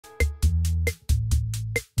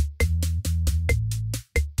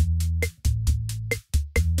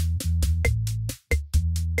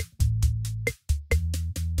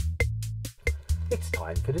It's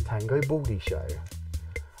time for the Tangobaldy show.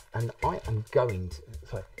 And I am going to...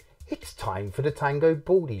 Sorry. It's time for the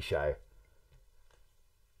Tangobaldy show.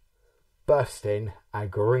 Bursting a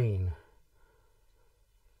green.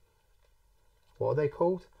 What are they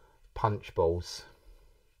called? Punch balls.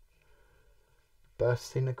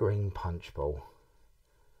 Bursting a green punch ball.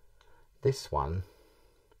 This one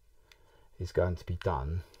is going to be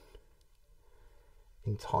done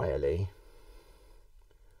entirely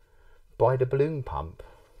by the balloon pump.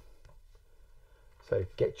 So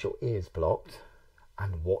get your ears blocked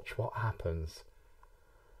and watch what happens.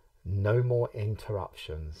 No more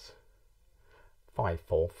interruptions. 5,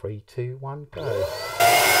 4, 3, 2, 1, go.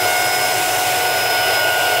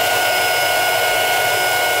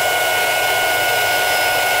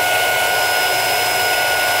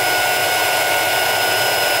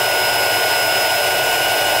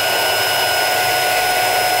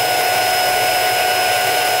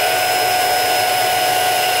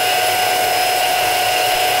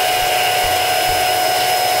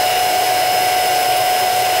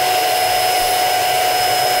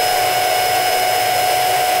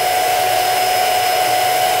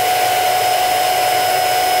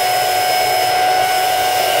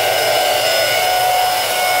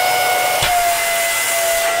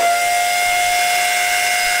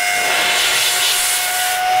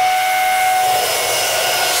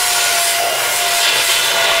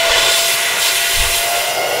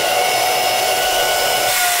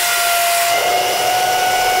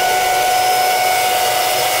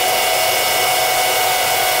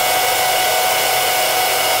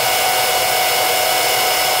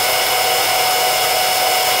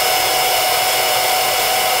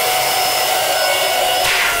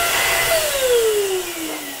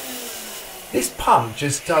 This pump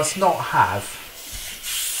just does not have,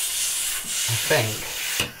 I think,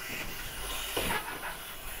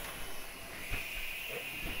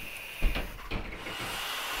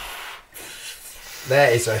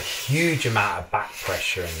 there is a huge amount of back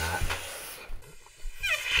pressure in that.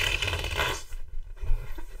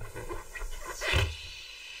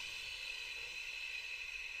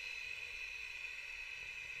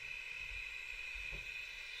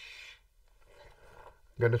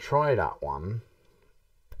 I'm going to try that one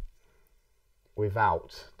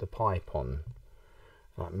without the pipe on,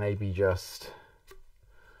 like maybe just,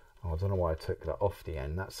 oh, I don't know why I took that off the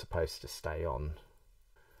end, that's supposed to stay on.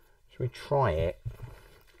 Should we try it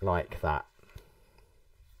like that?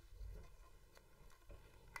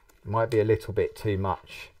 Might be a little bit too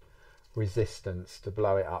much resistance to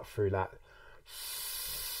blow it up through that.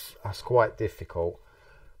 That's quite difficult.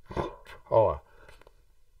 Oh.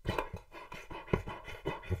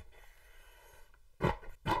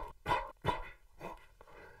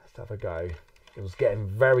 Have a go. It was getting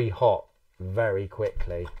very hot very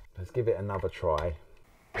quickly. Let's give it another try.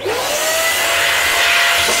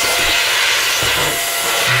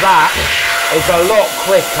 That is a lot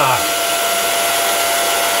quicker.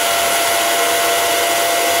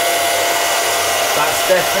 That's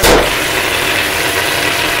definitely...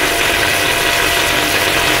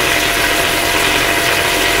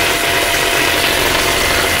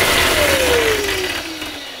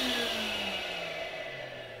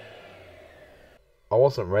 I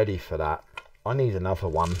wasn't ready for that. I need another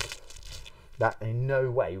one. That in no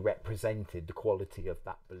way represented the quality of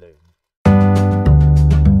that balloon.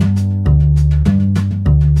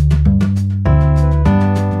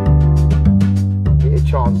 Get a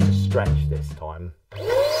chance to stretch this time.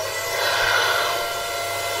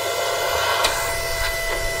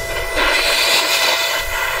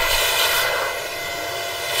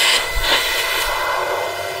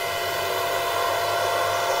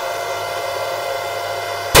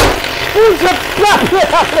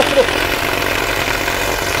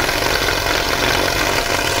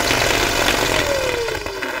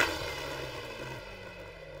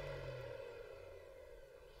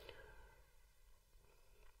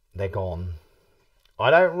 They're gone.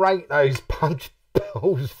 I don't rate those punch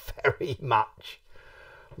balls very much.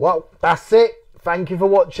 Well, that's it. Thank you for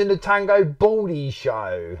watching the Tangobaldy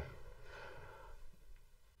show.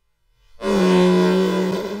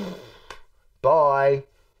 Bye.